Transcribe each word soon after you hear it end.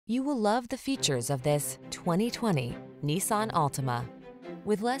You will love the features of this 2020 Nissan Altima.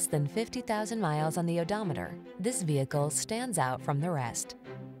 With less than 50,000 miles on the odometer, this vehicle stands out from the rest.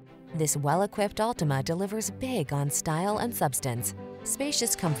 This well-equipped Altima delivers big on style and substance.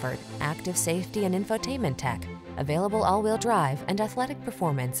 Spacious comfort, active safety and infotainment tech, available all-wheel drive and athletic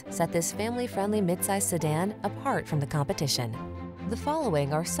performance set this family-friendly midsize sedan apart from the competition. The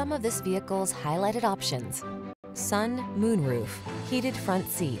following are some of this vehicle's highlighted options: sun, moonroof, heated front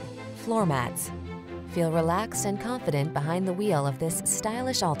seat, floor mats. Feel relaxed and confident behind the wheel of this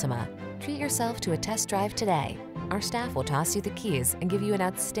stylish Altima. Treat yourself to a test drive today. Our staff will toss you the keys and give you an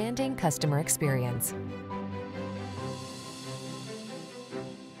outstanding customer experience.